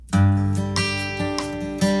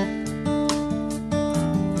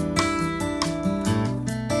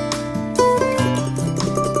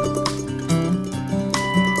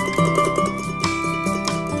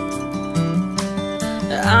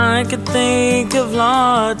I could think of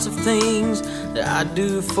lots of things that I'd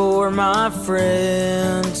do for my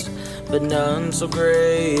friends, but none so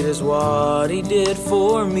great as what he did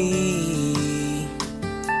for me.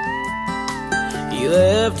 He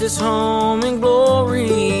left his home in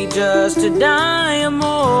glory just to die a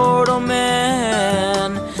mortal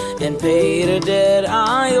man, and paid a debt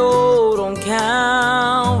I owed on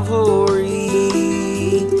Calvary.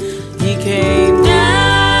 He came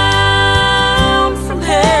down from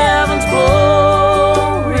heaven's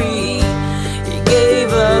glory. He gave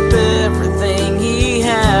up everything he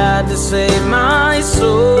had to save my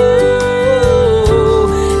soul.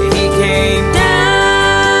 He came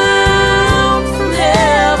down from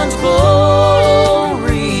heaven's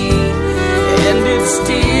glory, and it's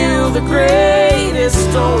still the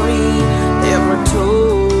greatest story ever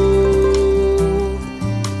told.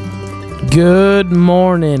 Good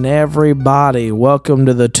morning, everybody. Welcome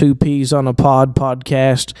to the Two Peas on a Pod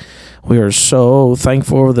podcast. We are so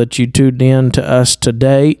thankful that you tuned in to us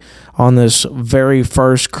today on this very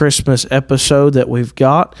first Christmas episode that we've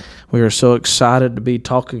got. We are so excited to be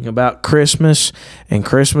talking about Christmas, and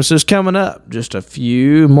Christmas is coming up. Just a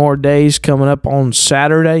few more days coming up on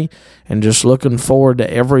Saturday, and just looking forward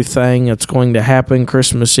to everything that's going to happen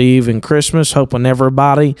Christmas Eve and Christmas. Hoping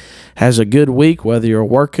everybody has a good week, whether you're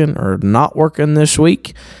working or not working this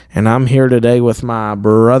week. And I'm here today with my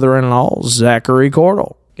brother-in-law, Zachary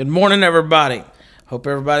Cordell. Good morning, everybody. Hope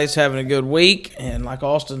everybody's having a good week. And like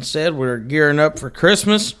Austin said, we're gearing up for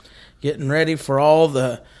Christmas, getting ready for all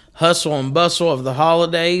the hustle and bustle of the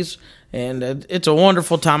holidays. And it's a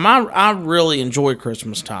wonderful time. I really enjoy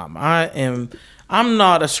Christmas time. I'm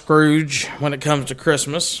not a Scrooge when it comes to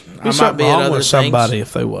Christmas. I might be at other things. Somebody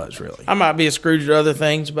if they was, really. I might be a Scrooge at other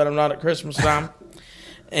things, but I'm not at Christmas time.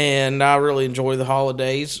 And I really enjoy the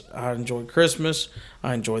holidays. I enjoy Christmas.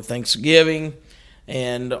 I enjoy Thanksgiving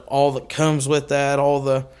and all that comes with that, all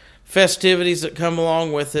the festivities that come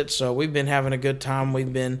along with it. So we've been having a good time.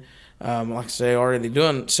 We've been, like I say, already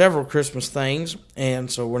doing several Christmas things. And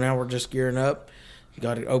so we're just gearing up.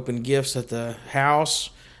 Got to open gifts at the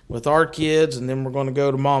house with our kids, and then we're going to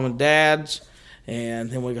go to mom and dad's,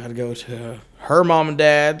 and then we got to go to her mom and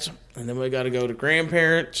dad's, and then we got to go to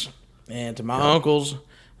grandparents and to my uncles.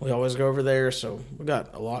 We always go over there, so we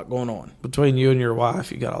got a lot going on. Between you and your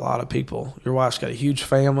wife, you got a lot of people. Your wife's got a huge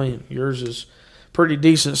family, and yours is pretty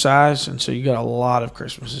decent size, and so you got a lot of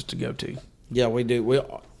Christmases to go to. Yeah, we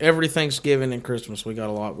do. Every Thanksgiving and Christmas, we got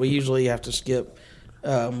a lot. We usually have to skip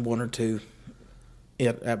one or two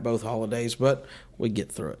at both holidays, but we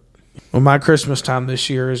get through it. Well, my Christmas time this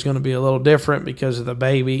year is going to be a little different because of the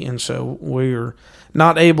baby, and so we're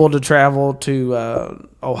not able to travel to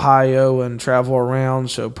Ohio and travel around,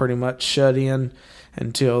 so pretty much shut in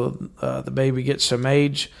until the baby gets some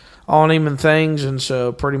age on him and things, and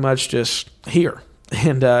so pretty much just here.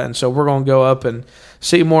 And so we're going to go up and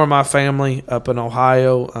see more of my family up in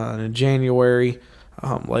Ohio in January,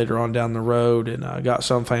 later on down the road, and I got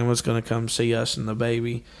some family that's going to come see us and the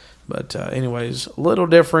baby. But anyways, a little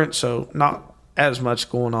different, so not as much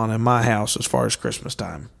going on in my house as far as Christmas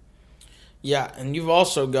time. Yeah, and you've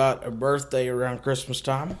also got a birthday around Christmas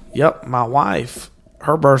time. Yep, my wife,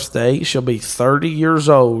 her birthday, she'll be 30 years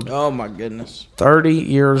old. Oh, my goodness. 30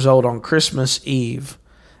 years old on Christmas Eve.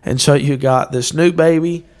 And so you got this new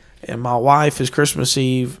baby, and my wife is Christmas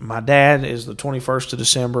Eve. My dad is the 21st of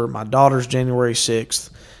December. My daughter's January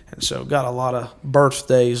 6th. And so got a lot of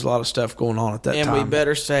birthdays, a lot of stuff going on at that time. And we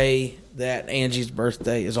better say that Angie's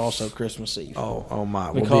birthday is also Christmas Eve. Oh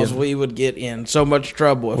my. Because we would get in so much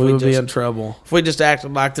trouble. We would be in trouble. If we just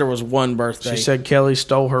acted like there was one birthday. She said Kelly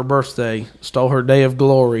stole her birthday, stole her day of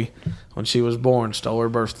glory when she was born, stole her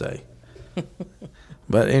birthday.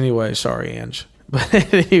 But anyway, sorry, Ange.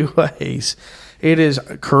 But anyways, it is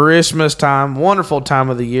Christmas time, wonderful time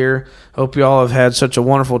of the year. Hope you all have had such a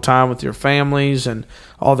wonderful time with your families and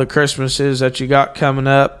all the Christmases that you got coming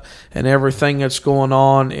up and everything that's going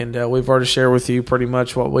on. And we've already shared with you pretty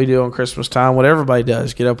much what we do on Christmas time, what everybody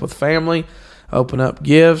does. Get up with family, open up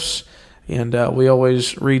gifts, and we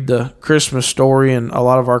always read the Christmas story and a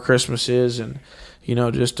lot of our Christmases. And you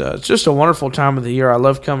know, it's just a wonderful time of the year. I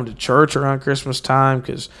love coming to church around Christmas time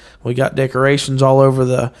because we got decorations all over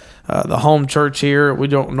the home church here. We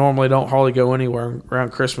don't hardly go anywhere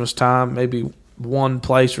around Christmas time. Maybe one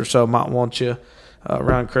place or so might want you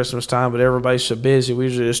around Christmas time, but everybody's so busy. We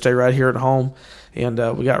usually just stay right here at home, and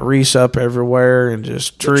we got wreaths up everywhere and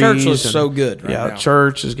just trees. The church looks so good right now. The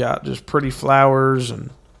church has got just pretty flowers,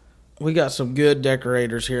 and we got some good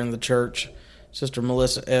decorators here in the church. Sister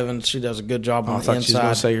Melissa Evans. She does a good job on I the thought she was going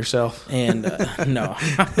inside. to say yourself. And no,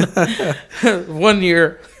 1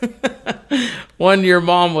 year,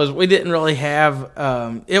 Mom was. We didn't really have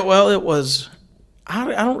it. Well, it was. I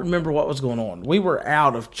don't remember what was going on. We were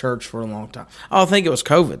out of church for a long time. I think it was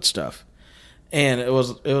COVID stuff, and it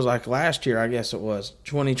was like last year. I guess it was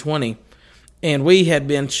 2020, and we had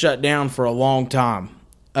been shut down for a long time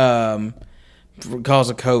because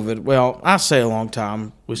of COVID. Well, I say a long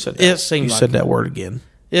time. We said that. It seemed you like said that word again.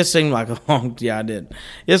 It seemed like a long. Yeah, I did.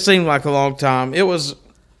 It seemed like a long time. It was.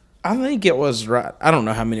 I think it was right. I don't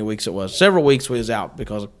know how many weeks it was. Several weeks we was out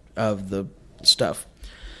because of the stuff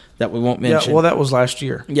that we won't mention. Yeah, well, that was last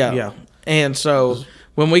year. Yeah. And so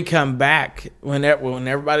when we come back, when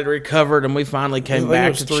everybody recovered and we finally came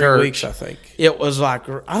back to 3 church, weeks, I think. it was like,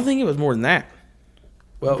 I think it was more than that.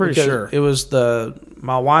 Well, I'm pretty because sure. It was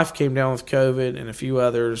my wife came down with COVID and a few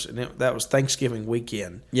others, and that was Thanksgiving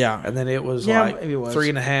weekend. Yeah. And then it was maybe it was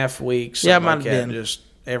 3.5 weeks. Yeah, it might like have that. been. Just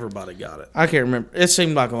everybody got it. I can't remember. It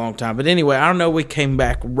seemed like a long time. But anyway, I know we came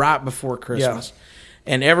back right before Christmas.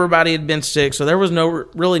 And everybody had been sick, so there was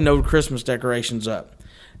really no Christmas decorations up.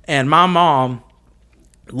 And my mom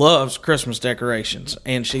loves Christmas decorations,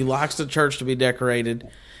 and she likes the church to be decorated.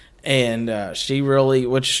 And she really,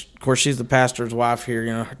 which of course she's the pastor's wife here.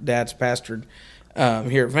 You know, her dad's pastored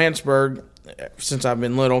here at Vanceburg since I've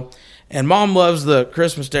been little. And Mom loves the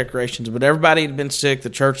Christmas decorations, but everybody had been sick. The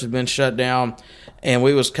church had been shut down, and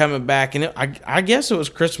we was coming back. And I guess it was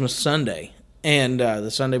Christmas Sunday, and the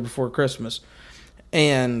Sunday before Christmas.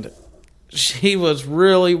 And she was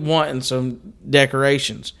really wanting some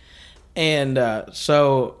decorations. And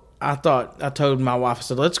so I told my wife, I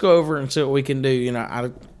said, let's go over and see what we can do. You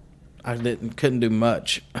know, I couldn't do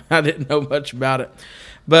much. I didn't know much about it.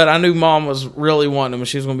 But I knew Mom was really wanting them, and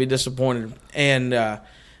she was going to be disappointed. And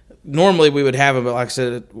normally we would have them, but like I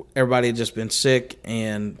said, everybody had just been sick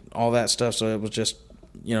and all that stuff. So it was just,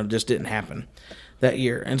 just didn't happen that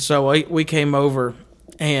year. And so we came over.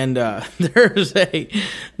 And there's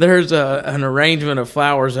an arrangement of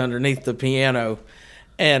flowers underneath the piano,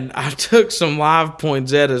 and I took some live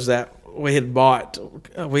poinsettias that we had bought.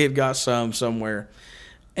 We had got some somewhere,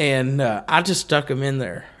 and I just stuck them in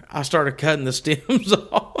there. I started cutting the stems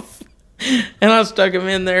off, and I stuck them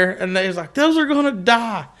in there, and they was like, "Those are gonna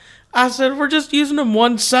die." I said, "We're just using them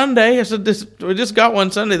one Sunday." I said, "We just got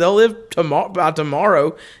one Sunday. They'll live by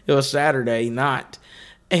tomorrow." It was Saturday night,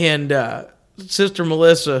 and Sister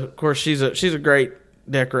Melissa, of course, she's a great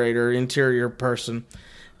decorator, interior person,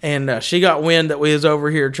 and she got wind that we was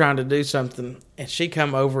over here trying to do something, and she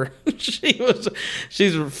come over.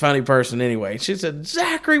 She's a funny person anyway. She said,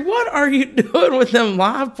 "Zachary, what are you doing with them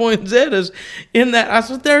live poinsettias in that?" I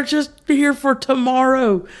said, "They're just here for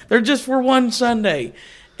tomorrow. They're just for one Sunday."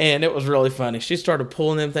 And it was really funny. She started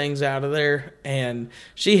pulling them things out of there, and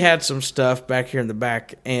she had some stuff back here in the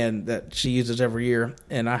back and that she uses every year.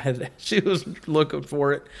 And she was looking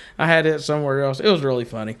for it. I had it somewhere else. It was really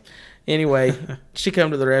funny. Anyway, she came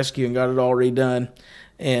to the rescue and got it all redone.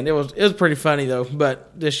 And it was pretty funny though.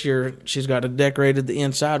 But this year she's got it decorated the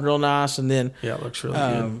inside real nice, and then Yeah, it looks really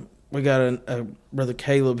good. We got a Brother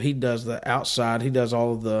Caleb. He does the outside. He does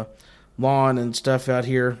all of the lawn and stuff out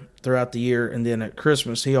here throughout the year, and then at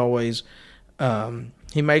Christmas he always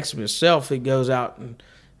he makes them himself. He goes out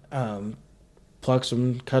and plucks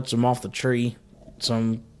them, cuts them off the tree,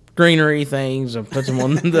 some greenery things, and puts them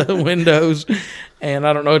on the windows. And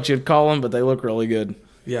I don't know what you'd call them, but they look really good.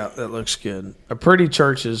 Yeah, that looks good. A pretty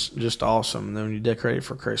church is just awesome. And then when you decorate it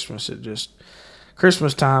for Christmas,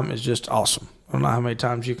 Christmas time is just awesome. I don't know how many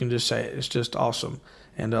times you can just say it. It's just awesome.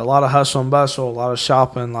 And a lot of hustle and bustle, a lot of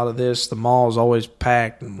shopping, a lot of this. The mall is always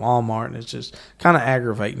packed, and Walmart, and it's just kind of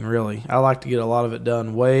aggravating, really. I like to get a lot of it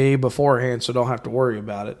done way beforehand so I don't have to worry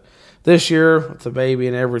about it. This year, with the baby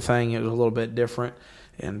and everything, it was a little bit different,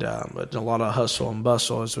 and but a lot of hustle and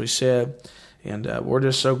bustle, as we said. And we're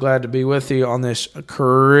just so glad to be with you on this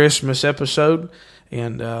Christmas episode.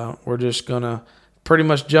 And we're just going to pretty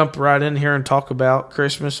much jump right in here and talk about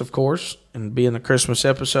Christmas, of course, and being the Christmas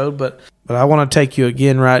episode. But I want to take you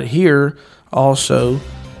again right here also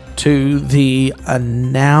to the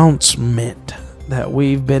announcement that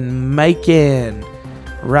we've been making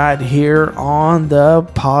right here on the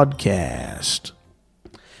podcast.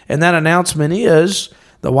 And that announcement is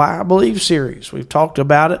the Why I Believe series. We've talked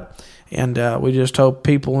about it, and we just hope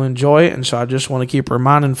people enjoy it. And so I just want to keep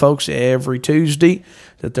reminding folks every Tuesday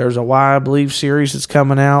that there's a Why I Believe series that's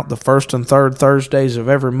coming out the first and third Thursdays of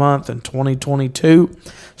every month in 2022,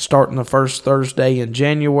 starting the first Thursday in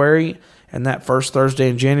January. And that first Thursday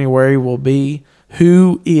in January will be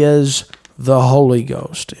Who is the Holy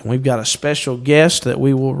Ghost. And we've got a special guest that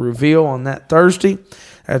we will reveal on that Thursday.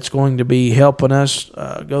 That's going to be helping us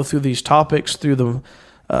go through these topics through the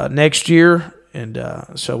next year. And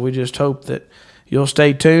so we just hope that you'll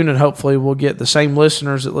stay tuned, and hopefully we'll get the same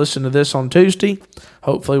listeners that listen to this on Tuesday.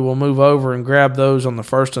 Hopefully we'll move over and grab those on the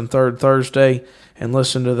first and third Thursday and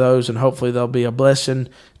listen to those, and hopefully they'll be a blessing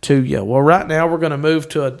to you. Well, right now we're going to move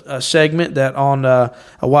to a segment that on a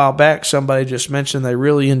while back somebody just mentioned they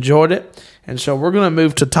really enjoyed it. And so we're going to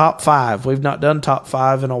move to top 5. We've not done top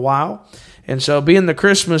 5 in a while. And so being the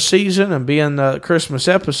Christmas season and being the Christmas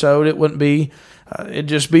episode, it wouldn't be, it'd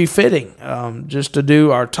just be fitting just to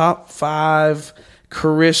do our top 5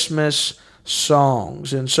 Christmas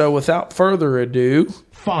songs. And so without further ado,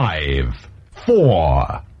 5,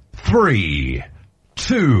 4, 3,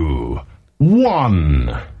 2,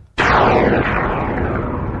 1.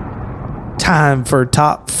 Time for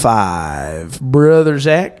top 5. Brother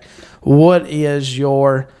Zach, what is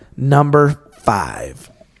your number 5?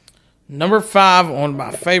 Number 5 on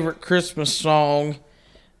my favorite Christmas song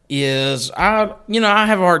is, I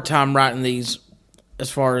have a hard time writing these as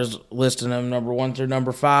far as listing them number 1 through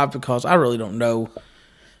number 5 because I really don't know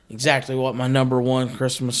exactly what my number 1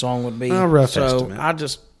 Christmas song would be. A rough estimate. I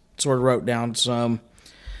just sort of wrote down some.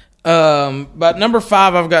 But number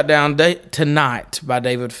 5 I've got down Tonight by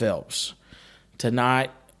David Phelps.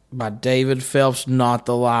 Tonight by David Phelps, not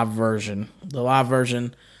the live version. The live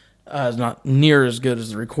version is not near as good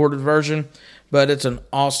as the recorded version, but it's an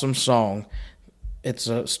awesome song. It's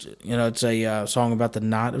a song about the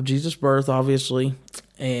night of Jesus' birth, obviously,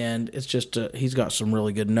 and it's just he's got some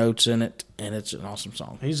really good notes in it, and it's an awesome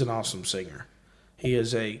song. He's an awesome singer. He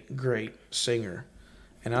is a great singer.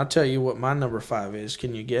 And I'll tell you what my number 5 is.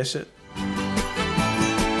 Can you guess it?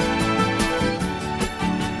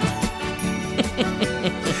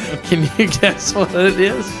 Can you guess what it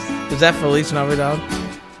is? Is that Feliz Navidad?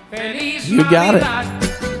 You got it.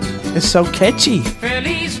 It's so catchy.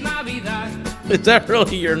 Is that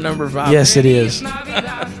really your number 5? Yes, it is.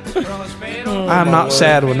 I'm not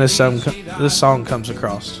sad when this song comes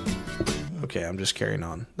across. Okay, I'm just carrying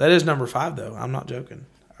on. That is number 5, though. I'm not joking.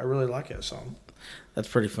 I really like that song. That's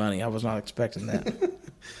pretty funny. I was not expecting that.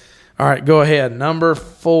 All right, go ahead. Number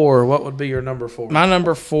 4. What would be your number 4? My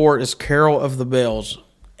number 4 is Carol of the Bells,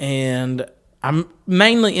 and I'm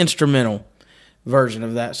mainly instrumental version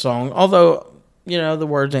of that song. Although, the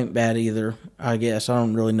words ain't bad either, I guess. I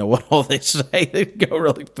don't really know what all they say. They go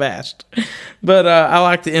really fast. But I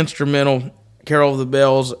like the instrumental Carol of the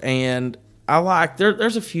Bells, and I like,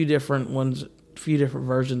 there's a few different ones, a few different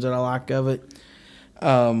versions that I like of it.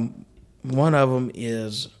 One of them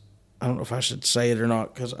is, I don't know if I should say it or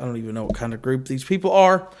not because I don't even know what kind of group these people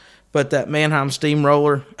are, but that Mannheim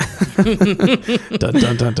Steamroller, dun,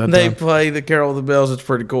 dun, dun, dun, they dun. play the Carol of the Bells. It's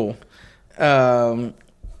pretty cool. And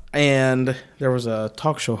there was a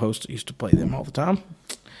talk show host that used to play them all the time.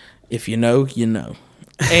 If you know, you know.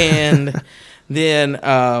 And then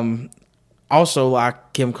also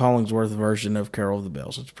like Kim Collingsworth version of Carol of the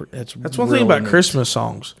Bells. That's one thing about Christmas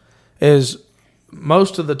songs is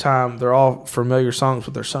most of the time they're all familiar songs,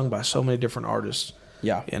 but they're sung by so many different artists.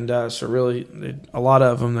 Yeah. And so really, a lot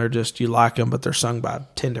of them, they're just, you like them, but they're sung by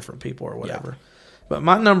 10 different people or whatever. Yeah. But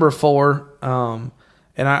my number 4,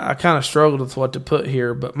 and I kind of struggled with what to put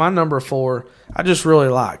here, but my number 4, I just really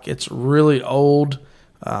like. It's really old,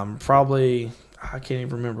 probably, I can't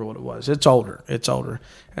even remember what it was. It's older.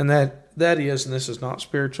 And that is, and this is not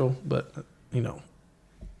spiritual, but,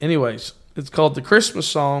 anyways, it's called The Christmas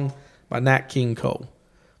Song by Nat King Cole.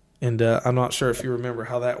 And I'm not sure if you remember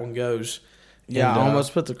how that one goes. Yeah, and, I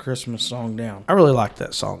almost put The Christmas Song down. I really like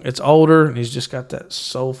that song. It's older, and he's just got that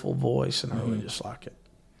soulful voice, and I really just like it.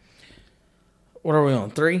 What are we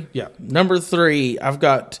on? 3? Yeah. Number 3, I've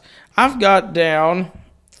got down.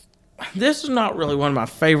 This is not really one of my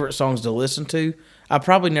favorite songs to listen to. I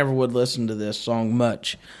probably never would listen to this song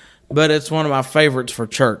much, but it's one of my favorites for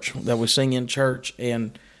church that we sing in church,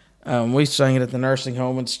 and we sang it at the nursing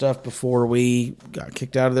home and stuff before we got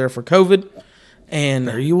kicked out of there for COVID. And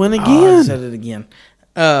there you went again. Oh, I said it again.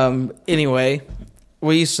 Anyway,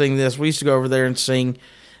 we used to sing this. We used to go over there and sing,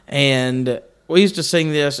 and we used to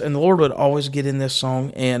sing this, and the Lord would always get in this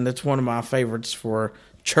song, and it's one of my favorites for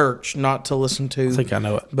church, not to listen to. I think I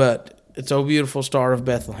know it. But it's "O Beautiful Star of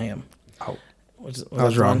Bethlehem." Oh. I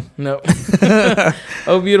was wrong. No. Oh,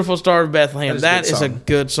 "O Beautiful Star of Bethlehem." That is a song.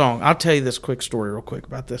 good song. I'll tell you this quick story real quick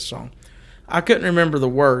about this song. I couldn't remember the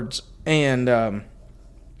words, and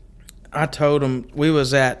I told him we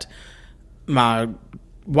was at my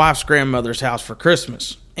wife's grandmother's house for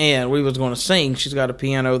Christmas, and we was going to sing. She's got a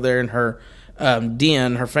piano there in her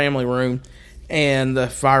den, her family room, and the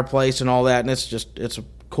fireplace and all that, and it's a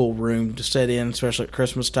cool room to sit in, especially at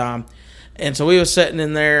Christmas time. And so we was sitting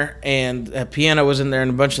in there, and a piano was in there,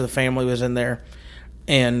 and a bunch of the family was in there.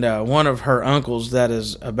 And one of her uncles that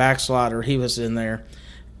is a backslider, he was in there,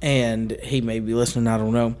 and he may be listening, I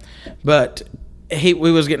don't know. But we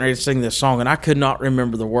was getting ready to sing this song, and I could not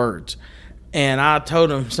remember the words. And I told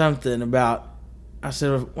him something about, I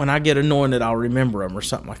said, when I get anointed, I'll remember them or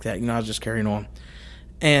something like that. I was just carrying on.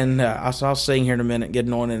 And I said, I'll sing here in a minute, get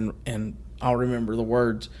anointed, and I'll remember the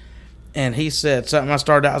words. And he said something. I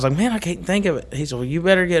started out, I was like, man, I can't think of it. He said, well, you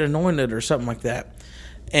better get anointed or something like that.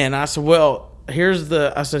 And I said, well, here's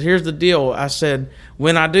the deal. I said,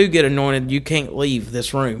 when I do get anointed, you can't leave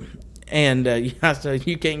this room. And I said,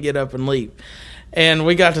 you can't get up and leave. And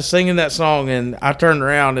we got to singing that song, and I turned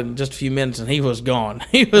around in just a few minutes, and he was gone.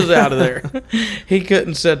 He was out of there. He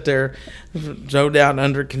couldn't sit there, no doubt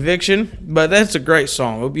under conviction. But that's a great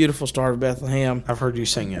song, "Oh Beautiful Star of Bethlehem." I've heard you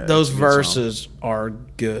sing it. Those It's a good song. verses are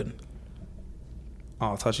good.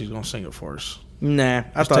 Oh, I thought you was going to sing it for us. Nah,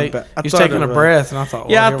 I thought He's taking a breath, and I thought,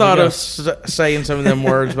 well, Yeah, I here we thought go. of saying some of them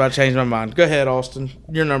words, but I changed my mind. Go ahead, Austin.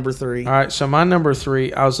 You're number 3. All right, so my number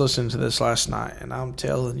 3, I was listening to this last night, and I'm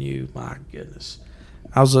telling you, my goodness.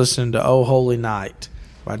 I was listening to "Oh Holy Night"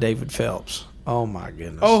 by David Phelps. Oh, my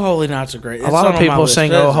goodness. Oh, Holy Night's a great. a lot of people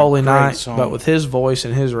sing "Oh Holy Night," song. but with his voice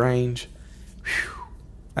and his range, whew,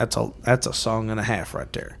 that's a song and a half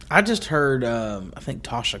right there. I just heard, I think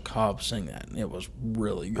Tasha Cobb sing that, and it was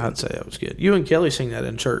really good. I'd say that was good. You and Kelly sing that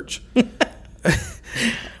in church. We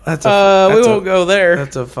won't go there.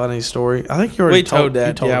 That's a funny story. I think you already We told that.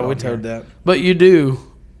 you told Yeah, it we on told here. that. But you do.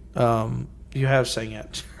 You have sang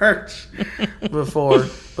at church before.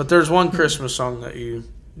 But there's one Christmas song that you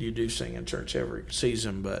do sing in church every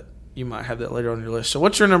season, but you might have that later on your list. So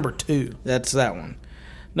what's your number 2? That's that one.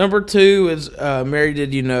 Number 2 is Mary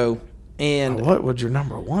Did You Know? And What would your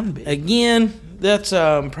number 1 be? again, that's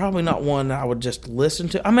probably not one I would just listen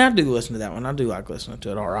to. I mean, I do listen to that one. I do like listening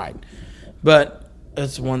to it, all right. But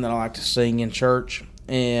it's one that I like to sing in church.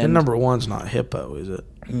 And And number 1's not Hippo, is it?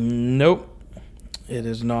 Nope, it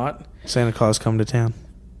is not. Santa Claus Come to Town.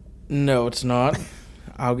 No, it's not.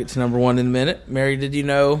 I'll get to number 1 in a minute. Mary, Did You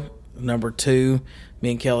Know? Number 2,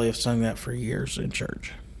 me and Kelly have sung that for years in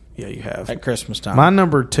church Yeah, you have. at Christmas time. My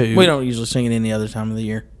number 2. We don't usually sing it any other time of the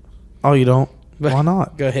year. Oh, you don't? Why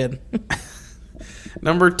not? Go ahead.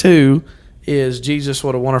 Number 2 is Jesus,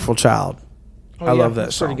 What a Wonderful Child. Oh, I yeah, love that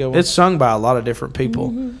that's a pretty song. good one. It's sung by a lot of different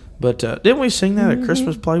people. But didn't we sing that at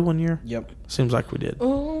Christmas Play one year? Yep. Seems like we did.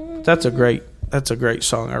 That's a great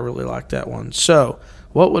song. I really like that one. So,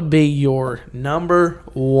 what would be your number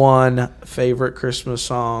 1 favorite Christmas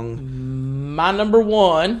song? My number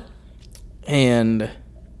 1, and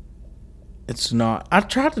it's not. I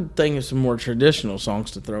tried to think of some more traditional songs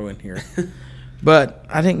to throw in here, but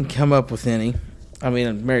I didn't come up with any. I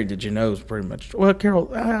mean, Mary Did You Know is pretty much. Well,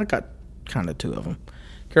 Carol, I got kind of 2 of them.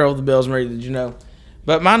 Carol of the Bells, Mary Did You Know?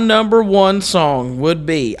 But my number 1 song would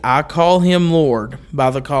be "I Call Him Lord" by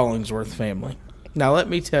the Collingsworth family. Now, let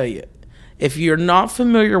me tell you, if you're not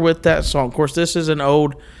familiar with that song, of course, this is an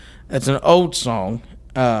old song.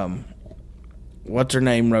 What's her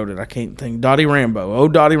name wrote it? I can't think. Dottie Rambo. Oh,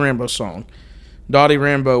 Dottie Rambo song. Dottie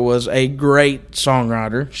Rambo was a great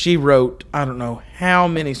songwriter. She wrote, I don't know how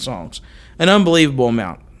many songs, an unbelievable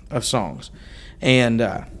amount of songs. And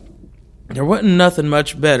there wasn't nothing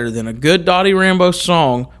much better than a good Dottie Rambo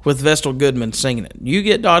song with Vestal Goodman singing it. You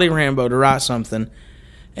get Dottie Rambo to write something,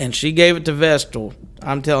 and she gave it to Vestal.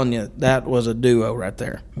 I'm telling you, that was a duo right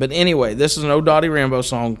there. But anyway, this is an old Dottie Rambo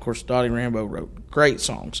song. Of course, Dottie Rambo wrote great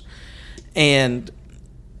songs. And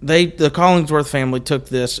the Collingsworth family took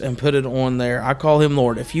this and put it on there. I Call Him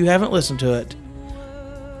Lord. If you haven't listened to it,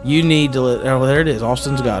 you need to oh, there it is.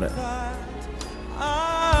 Austin's got it.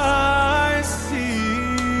 I see.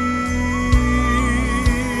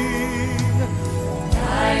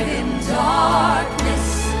 Light in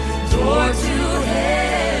darkness, door to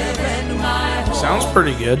heaven, my home. Sounds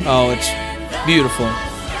pretty good. Oh, it's beautiful.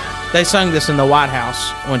 They sung this in the White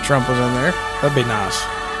House when Trump was in there. That'd be nice.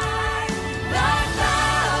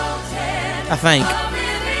 I think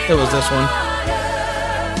it was this one.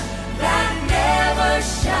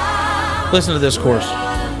 Listen to this chorus.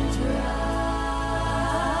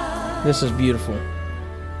 This is beautiful.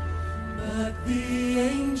 But the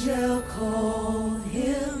angel called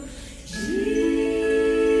him Jesus,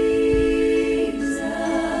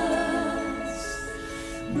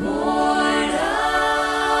 born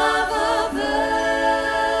of a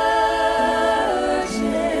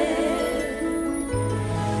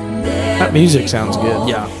virgin. That music sounds good.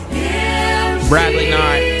 Yeah. Bradley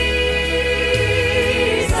Knight.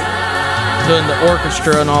 doing the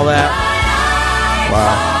orchestra and all that.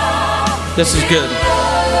 Wow. This is good.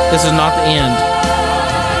 This is not the end.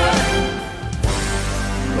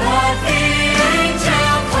 But the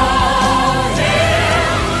angel called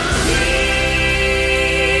him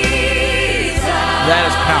Jesus, That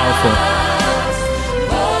is powerful.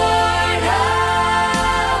 born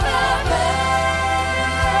of a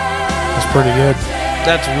virgin. That's pretty good.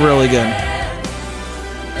 That's really good.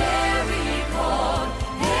 Mary called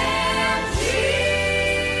him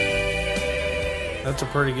Jesus. That's a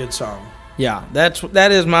pretty good song. Yeah,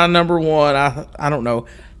 that is my number one. I don't know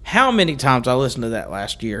how many times I listened to that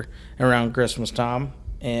last year around Christmas time,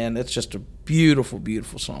 and it's just a beautiful,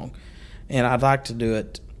 beautiful song. And I'd like to do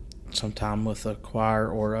it sometime with a choir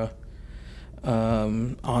or a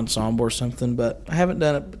ensemble or something, but I haven't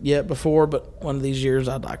done it yet before. But one of these years,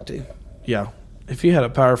 I'd like to. Yeah. If you had a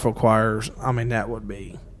powerful choir, I mean, that would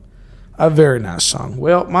be a very nice song.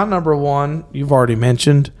 Well, my number one, you've already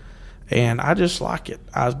mentioned, and I just like it.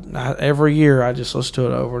 I every year, I just listen to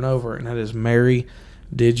it over and over, and that is Mary,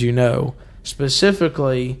 Did You Know?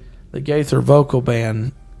 Specifically, the Gaither Vocal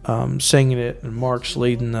Band singing it, and Mark's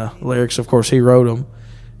leading the lyrics. Of course, he wrote them,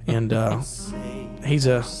 and he's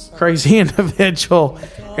a crazy individual.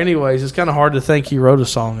 Anyways, it's kind of hard to think he wrote a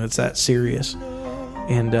song that's that serious.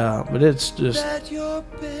 And but it's just,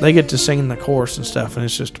 they get to sing the chorus and stuff, and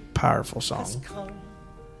it's just a powerful song. Come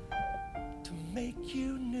to make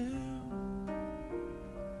you new.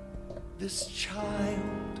 This child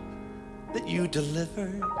that you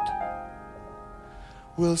delivered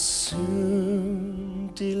will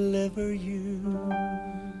soon deliver you.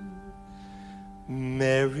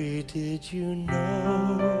 Mary, did you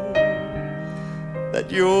know that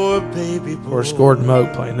your baby boy Of course, Gordon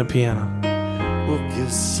Moak playing the piano. will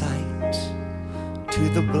give sight to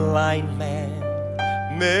the blind man?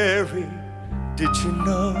 Mary, did you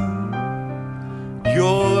know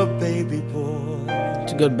your baby boy,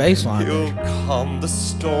 It's a good bass line. he'll calm the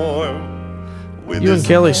storm with You and his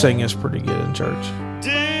Kelly hand? sing is pretty good in church.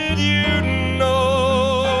 Did you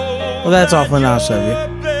know? Well, that's that awfully nice of you. your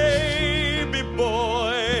baby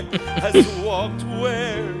boy has walked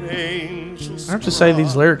where angels I have to say, these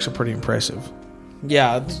walk? lyrics are pretty impressive.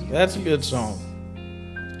 Yeah, that's a good song.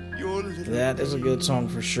 Your little That is a good song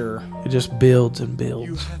for sure. It just builds and you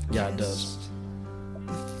builds. have Yeah, it does. kissed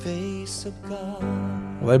the face of God.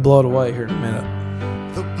 Well, they blow it away here in a minute.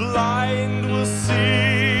 The blind will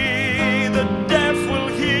see, the deaf will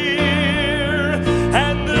hear,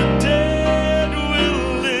 and the dead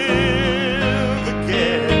will live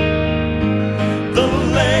again. The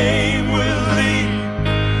lame will leap,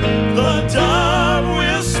 the dumb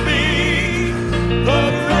will speak, the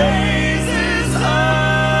praises of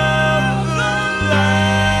the Lamb.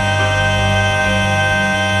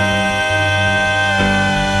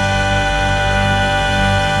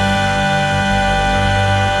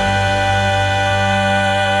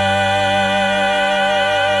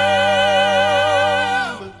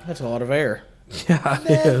 That's a lot of air. Yeah,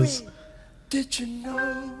 it is. Did you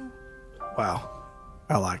know Wow.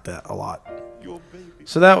 I like that a lot. your baby?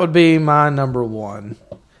 So that would be my number one.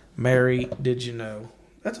 Mary, Did You Know?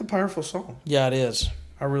 That's a powerful song. Yeah, it is.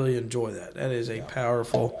 I really enjoy that. That is a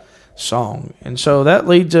powerful song. And so that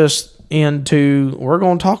leads us into, we're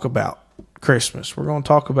going to talk about Christmas. We're going to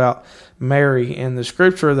talk about Mary. And the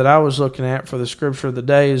scripture that I was looking at for the scripture of the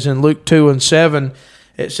day is in Luke 2:7.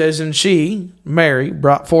 It says, And she, Mary,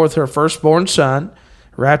 brought forth her firstborn son,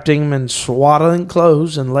 wrapped him in swaddling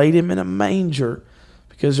clothes, and laid him in a manger,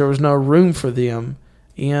 because there was no room for them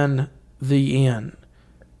in the inn.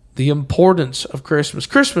 The importance of Christmas.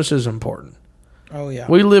 Christmas is important. Oh, yeah.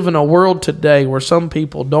 We live in a world today where some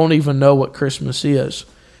people don't even know what Christmas is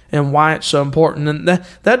and why it's so important. And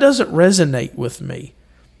that doesn't resonate with me.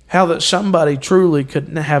 How that somebody truly could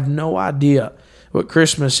have no idea what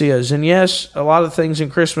Christmas is. And yes, a lot of things in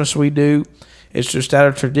Christmas we do, it's just out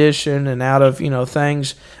of tradition and out of,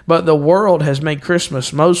 things. But the world has made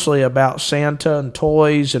Christmas mostly about Santa and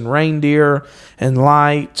toys and reindeer and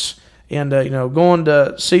lights and, going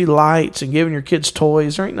to see lights and giving your kids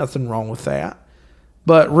toys. There ain't nothing wrong with that.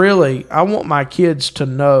 But really, I want my kids to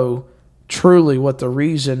know truly what the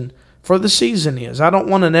reason for the season is. I don't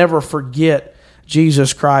want to never forget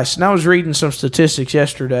Jesus Christ. And I was reading some statistics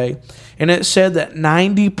yesterday, and it said that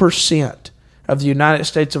 90% of the United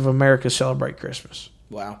States of America celebrate Christmas.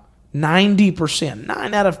 Wow. 90%.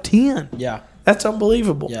 9 out of 10. Yeah. That's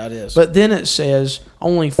unbelievable. Yeah, it is. But then it says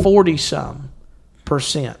only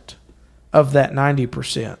 40-some% of that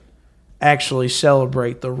 90% actually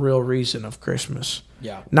celebrate the real reason of Christmas.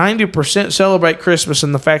 Yeah. 90% celebrate Christmas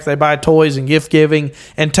and the fact they buy toys and gift giving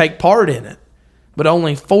and take part in it. but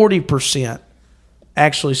only 40%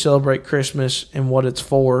 actually celebrate Christmas and what it's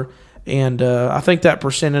for. And I think that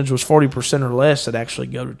percentage was 40% or less that actually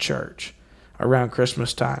go to church around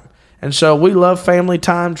Christmas time. And so we love family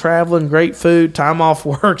time, traveling, great food. Time off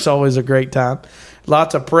work's always a great time.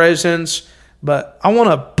 Lots of presents. But I want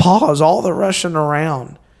to pause all the rushing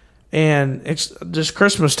around. And it's just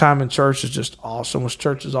Christmas time in church is just awesome.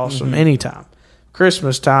 Church is awesome anytime.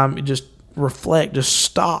 Christmas time, you just reflect, just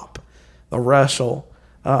stop the rustle.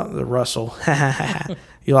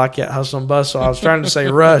 You like that hustle and bustle. I was trying to say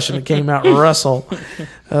rush and it came out rustle.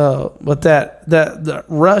 But that the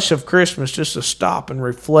rush of Christmas, just to stop and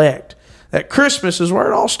reflect that Christmas is where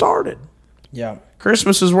it all started. Yeah.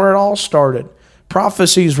 Christmas is where it all started.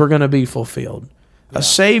 Prophecies were going to be fulfilled. A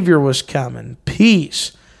Savior was coming.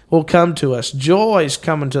 Peace will come to us. Joy is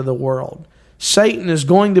coming to the world. Satan is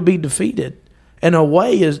going to be defeated. And a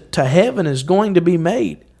way to heaven is going to be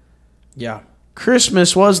made. Yeah.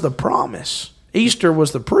 Christmas was the promise. Easter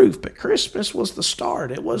was the proof, but Christmas was the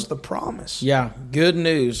start. It was the promise. Yeah. Good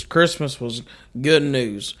news. Christmas was good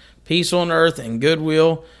news. Peace on earth and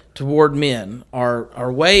goodwill toward men.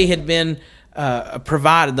 Our way had been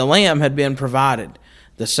provided. The lamb had been provided.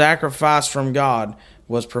 The sacrifice from God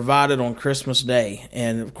was provided on Christmas Day.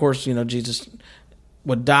 And, of course, Jesus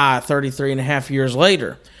would die 33 and a half years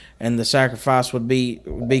later, and the sacrifice would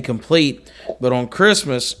be complete. But on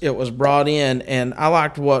Christmas, it was brought in. And I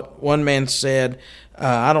liked what one man said.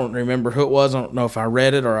 I don't remember who it was. I don't know if I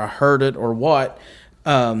read it or I heard it or what.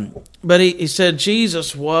 But he said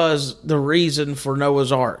Jesus was the reason for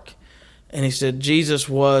Noah's Ark. And he said Jesus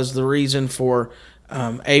was the reason for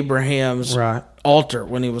Abraham's altar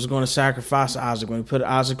when he was going to sacrifice Isaac, when he put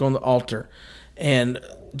Isaac on the altar. And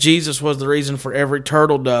Jesus was the reason for every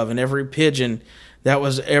turtle dove and every pigeon that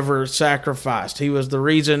was ever sacrificed. He was the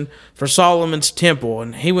reason for Solomon's temple,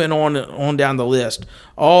 and he went on down the list.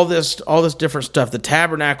 All this different stuff. The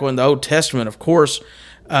tabernacle in the Old Testament, of course,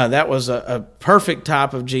 that was a perfect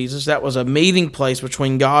type of Jesus. That was a meeting place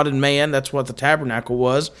between God and man. That's what the tabernacle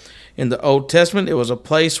was. In the Old Testament, it was a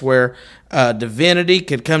place where divinity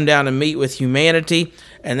could come down and meet with humanity,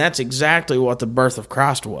 and that's exactly what the birth of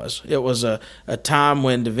Christ was. It was a time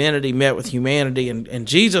when divinity met with humanity, and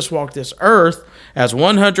Jesus walked this earth as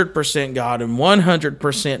 100% God and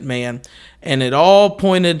 100% man, and it all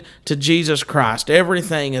pointed to Jesus Christ.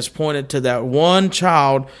 Everything is pointed to that one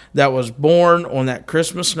child that was born on that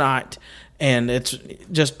Christmas night. And it's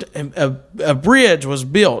just a bridge was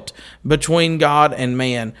built between God and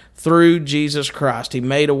man through Jesus Christ. He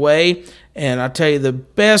made a way, and I tell you, the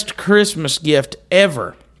best Christmas gift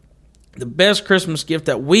ever, the best Christmas gift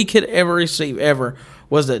that we could ever receive ever,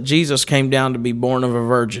 was that Jesus came down to be born of a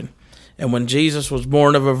virgin. And when Jesus was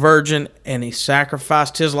born of a virgin and he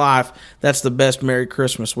sacrificed his life, that's the best Merry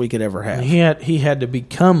Christmas we could ever have. He had to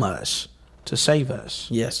become us to save us.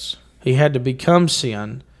 Yes. He had to become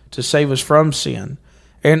sin to save us from sin.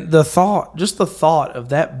 And the thought of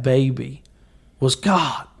that baby was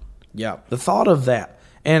God. Yeah. The thought of that.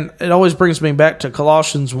 And it always brings me back to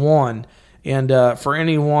Colossians 1. And for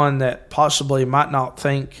anyone that possibly might not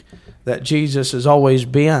think that Jesus has always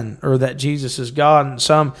been, or that Jesus is God,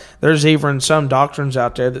 and there's even some doctrines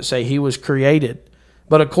out there that say he was created.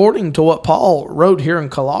 But according to what Paul wrote here in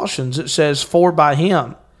Colossians, it says, "For by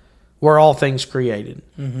him were all things created."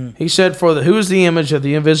 Mm-hmm. He said, who is the image of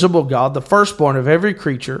the invisible God, the firstborn of every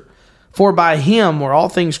creature? For by him were all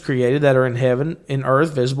things created that are in heaven, in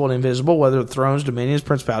earth, visible and invisible, whether thrones, dominions,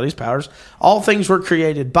 principalities, powers. All things were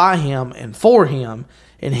created by him and for him,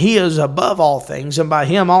 and he is above all things, and by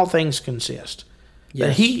him all things consist. Yes.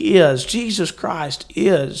 That he is, Jesus Christ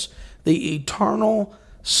is the eternal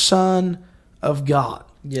Son of God.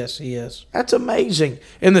 Yes, he is. That's amazing.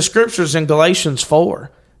 In the scriptures in Galatians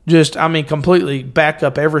 4, completely back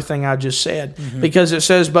up everything I just said. Mm-hmm. Because it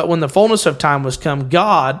says, "But when the fullness of time was come,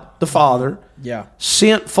 God, the Father,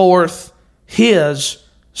 sent forth his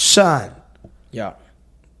Son." Yeah.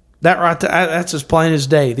 That right there, that's as plain as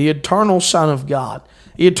day. The eternal Son of God.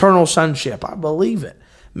 The eternal sonship. I believe it.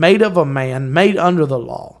 Made of a man, made under the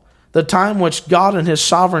law. The time which God in his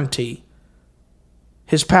sovereignty,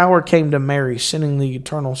 his power came to Mary, sending the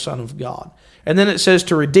eternal Son of God. And then it says,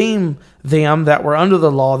 to redeem them that were under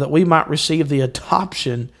the law, that we might receive the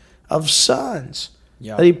adoption of sons.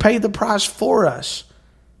 Yeah. That he paid the price for us.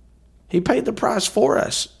 He paid the price for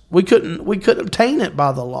us. We couldn't obtain it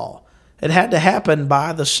by the law. It had to happen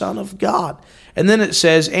by the Son of God. And then it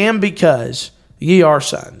says, and because ye are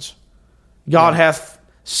sons, God hath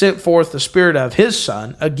sent forth the Spirit of his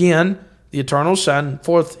Son, again, the eternal Son,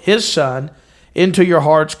 forth his Son, into your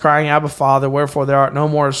hearts, crying, Abba, Father, wherefore thou art no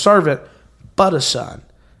more a servant, but a son.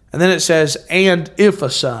 And then it says, and if a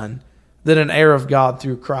son, then an heir of God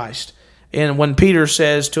through Christ. And when Peter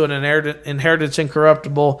says to an inheritance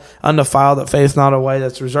incorruptible, undefiled, that fadeth not away,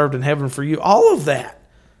 that's reserved in heaven for you, all of that,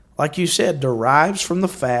 like you said, derives from the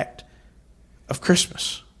fact of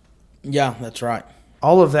Christmas. Yeah, that's right.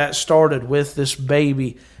 All of that started with this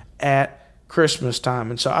baby at Christmas time.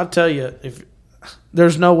 And so I tell you, if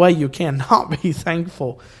there's no way you cannot be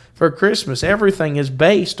thankful for Christmas. Everything is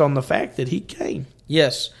based on the fact that he came.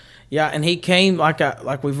 Yes. Yeah, and he came,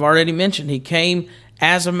 like we've already mentioned, he came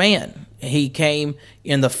as a man. He came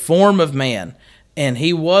in the form of man, and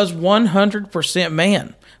he was 100%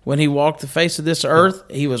 man. When he walked the face of this earth,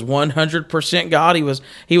 he was 100% God.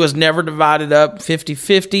 He was never divided up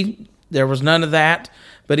 50-50. There was none of that.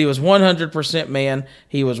 But he was 100% man.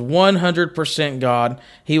 He was 100% God.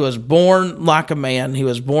 He was born like a man. He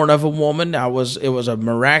was born of a woman. Now it was a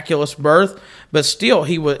miraculous birth, but still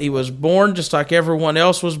he was born just like everyone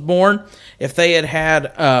else was born. If they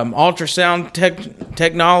had ultrasound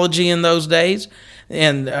technology in those days,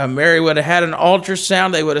 and Mary would have had an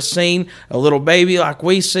ultrasound, they would have seen a little baby like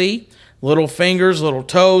we see. Little fingers, little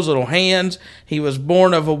toes, little hands. He was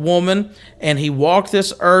born of a woman, and he walked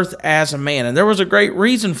this earth as a man. And there was a great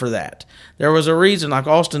reason for that. There was a reason, like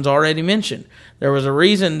Austin's already mentioned. There was a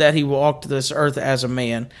reason that he walked this earth as a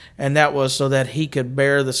man, and that was so that he could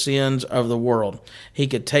bear the sins of the world. He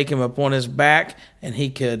could take him upon his back, and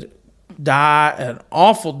he could die an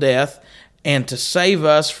awful death, and to save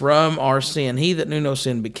us from our sin. He that knew no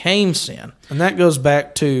sin became sin. And that goes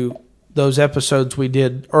back to those episodes we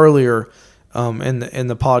did earlier in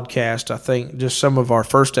the podcast. I think just some of our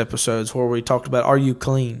first episodes where we talked about, are you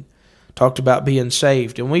clean? Talked about being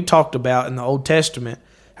saved. And we talked about in the Old Testament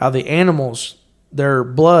how the animals, their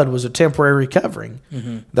blood was a temporary covering.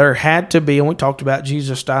 Mm-hmm. There had to be, and we talked about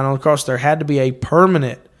Jesus dying on the cross, there had to be a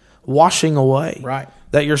permanent washing away. Right.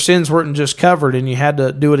 That your sins weren't just covered and you had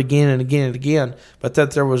to do it again and again and again, but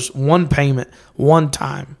that there was one payment, one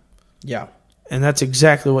time. Yeah. And that's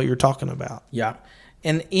exactly what you're talking about. Yeah.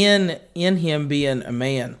 And in him being a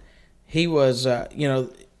man, he was,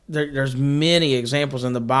 there's many examples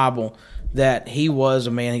in the Bible that he was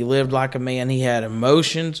a man. He lived like a man. He had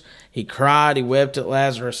emotions. He cried. He wept at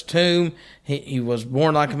Lazarus' tomb. He was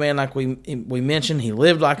born like a man, like we mentioned. He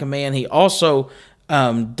lived like a man. He also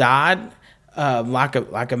died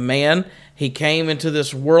like a man. He came into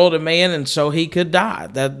this world a man, and so he could die.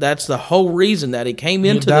 That's the whole reason that he came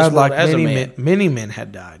into this world like as a man. Many men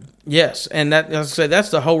had died. Yes, and that's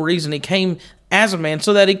the whole reason he came as a man,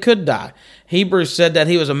 so that he could die. Hebrews said that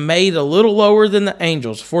he was made a little lower than the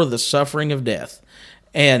angels for the suffering of death.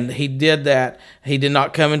 And he did that. He did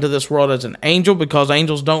not come into this world as an angel, because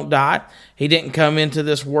angels don't die. He didn't come into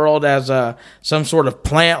this world as some sort of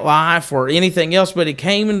plant life or anything else, but he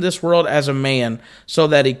came into this world as a man so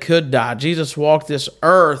that he could die. Jesus walked this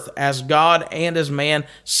earth as God and as man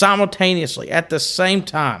simultaneously at the same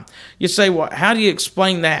time. You say, well, how do you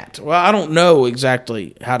explain that? Well, I don't know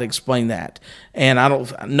exactly how to explain that. And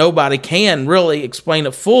nobody can really explain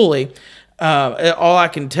it fully. All I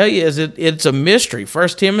can tell you is it's a mystery. 1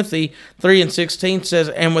 Timothy 3:16 says,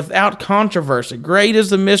 and without controversy, great is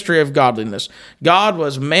the mystery of godliness. God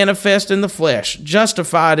was manifest in the flesh,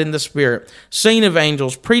 justified in the spirit, seen of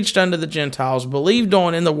angels, preached unto the Gentiles, believed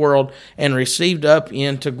on in the world, and received up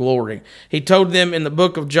into glory. He told them in the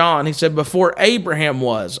book of John, he said, before Abraham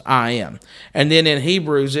was, I am. And then in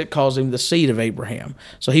Hebrews, it calls him the seed of Abraham.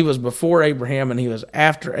 So he was before Abraham and he was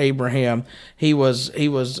after Abraham. He was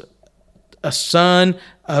a son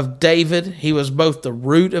of David. He was both the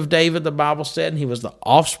root of David, the Bible said, and he was the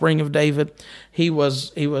offspring of David. He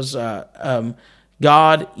was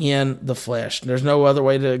God in the flesh. There's no other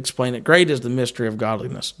way to explain it. Great is the mystery of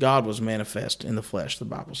godliness. God was manifest in the flesh, the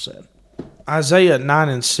Bible said. Isaiah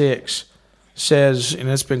 9:6 says, and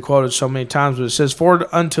it's been quoted so many times, but it says, for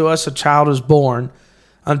unto us a child is born,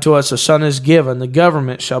 unto us a son is given, the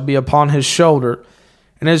government shall be upon his shoulder,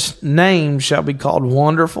 and his name shall be called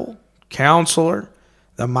Wonderful, Counselor,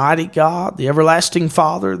 the Mighty God, the Everlasting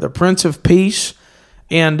Father, the Prince of Peace.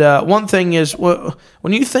 And one thing is,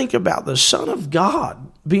 when you think about the Son of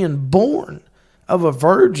God being born of a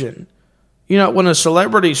virgin, when a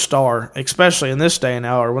celebrity star, especially in this day and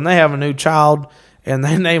hour, when they have a new child and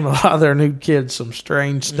they name a lot of their new kids some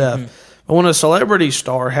strange stuff, but when a celebrity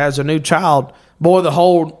star has a new child, boy,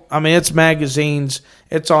 it's magazines,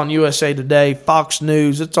 it's on USA Today, Fox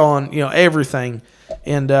News, it's on, everything.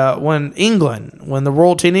 And when the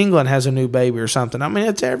royalty in England has a new baby or something,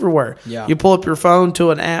 it's everywhere. Yeah. You pull up your phone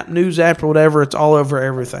to an app, news app or whatever, it's all over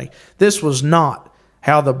everything. This was not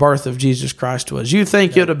how the birth of Jesus Christ was. You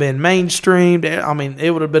think it would have been mainstreamed?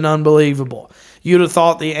 It would have been unbelievable. You'd have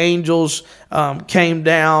thought the angels came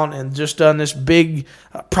down and just done this big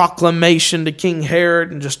proclamation to King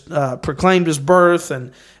Herod and just proclaimed his birth.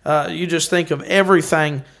 And you just think of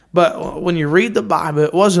everything. But when you read the Bible,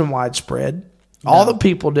 it wasn't widespread. All the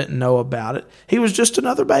people didn't know about it. He was just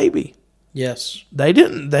another baby. Yes. They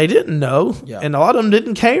didn't know, Yeah. and a lot of them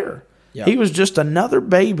didn't care. Yeah. He was just another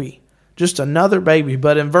baby, just another baby.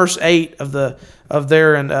 But in verse 8 of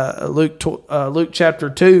there in Luke chapter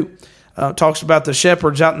 2, talks about the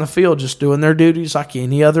shepherds out in the field just doing their duties like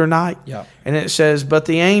any other night. Yeah. And it says, but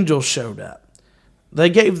the angels showed up. They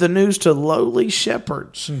gave the news to lowly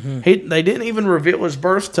shepherds. They didn't even reveal his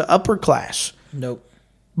birth to upper class. Nope.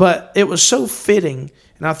 But it was so fitting,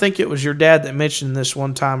 and I think it was your dad that mentioned this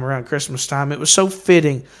one time around Christmas time. It was so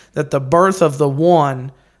fitting that the birth of the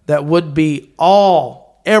one that would be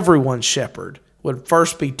everyone's shepherd would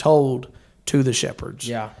first be told to the shepherds.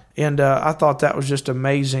 Yeah. And I thought that was just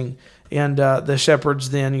amazing. And the shepherds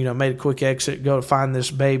then, made a quick exit, go to find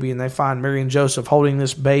this baby, and they find Mary and Joseph holding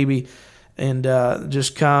this baby and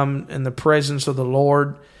just come in the presence of the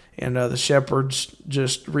Lord. And the shepherds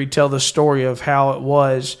just retell the story of how it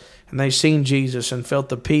was, and they seen Jesus and felt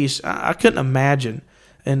the peace. I couldn't imagine,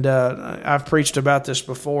 and I've preached about this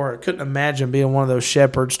before. I couldn't imagine being one of those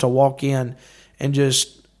shepherds to walk in and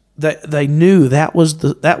just they knew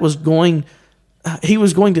he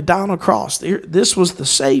was going to die on a cross. This was the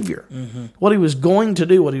Savior. What he was going to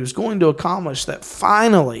do, what he was going to accomplish. That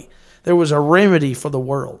finally there was a remedy for the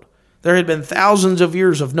world. There had been thousands of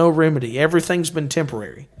years of no remedy. Everything's been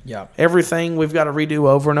temporary. Yeah. Everything we've got to redo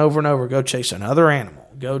over and over and over. Go chase another animal.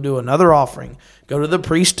 Go do another offering. Go to the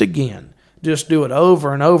priest again. Just do it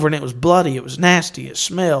over and over. And it was bloody. It was nasty. It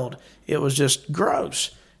smelled. It was just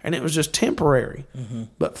gross. And it was just temporary.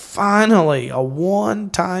 But finally, a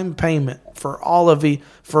one-time payment for all of the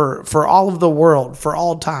world, for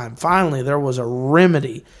all time. Finally, there was a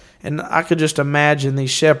remedy. And I could just imagine these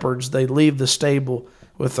shepherds, they leave the stable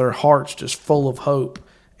with their hearts just full of hope,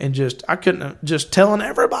 and I couldn't just telling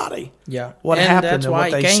everybody what And happened that's and why what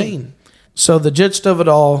he they came. seen. So the gist of it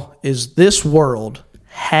all is this world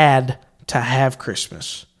had to have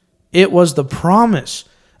Christmas. It was the promise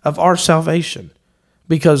of our salvation,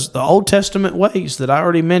 because the Old Testament ways that I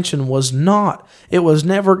already mentioned was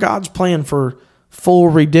never God's plan for full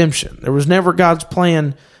redemption. There was never God's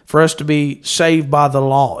plan for us to be saved by the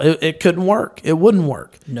law. It couldn't work. It wouldn't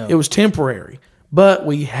work. No. It was temporary. But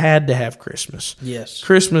we had to have Christmas. Yes.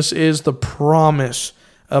 Christmas is the promise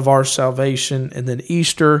of our salvation, and then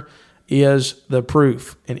Easter is the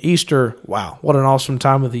proof. And Easter, wow, what an awesome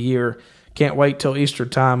time of the year. Can't wait till Easter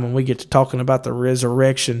time when we get to talking about the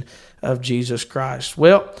resurrection of Jesus Christ.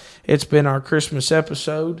 Well, it's been our Christmas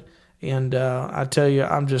episode, and I tell you,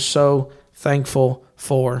 I'm just so thankful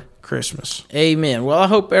for Christmas. Amen. Well, I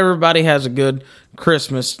hope everybody has a good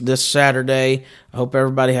Christmas this Saturday. I hope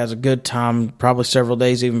everybody has a good time, probably several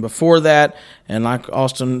days even before that. And like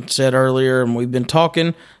Austin said earlier, and we've been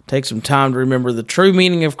talking, take some time to remember the true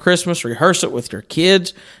meaning of Christmas. Rehearse it with your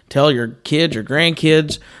kids. Tell your kids, your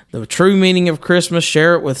grandkids, the true meaning of Christmas.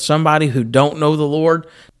 Share it with somebody who don't know the Lord.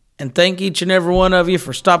 And thank each and every one of you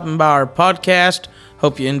for stopping by our podcast.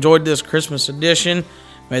 Hope you enjoyed this Christmas edition.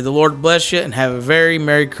 May the Lord bless you and have a very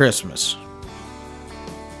Merry Christmas.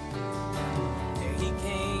 He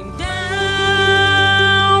came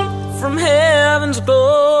down from heaven's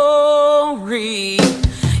glory.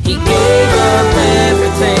 He gave up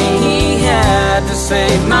everything he had to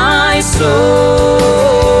save my soul.